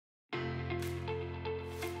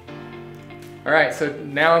All right, so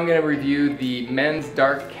now I'm gonna review the men's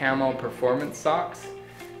dark camo performance socks.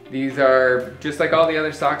 These are just like all the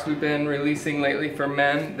other socks we've been releasing lately for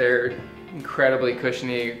men. They're incredibly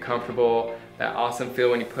cushiony, comfortable, that awesome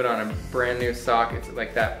feel when you put on a brand new sock. It's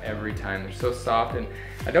like that every time. They're so soft, and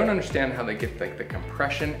I don't understand how they get like the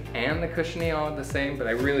compression and the cushiony all the same, but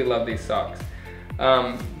I really love these socks.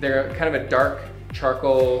 They're kind of a dark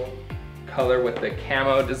charcoal color with the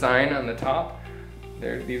camo design on the top.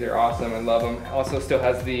 These are awesome, I love them. Also still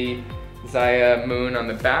has the Zaya moon on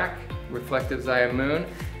the back, reflective Zaya moon.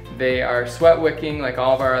 They are sweat wicking like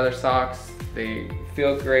all of our other socks. They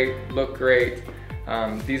feel great, look great.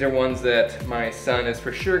 These are ones that my son is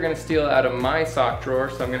for sure gonna steal out of my sock drawer,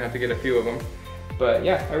 so I'm gonna have to get a few of them. But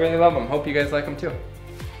yeah, I really love them. Hope you guys like them too.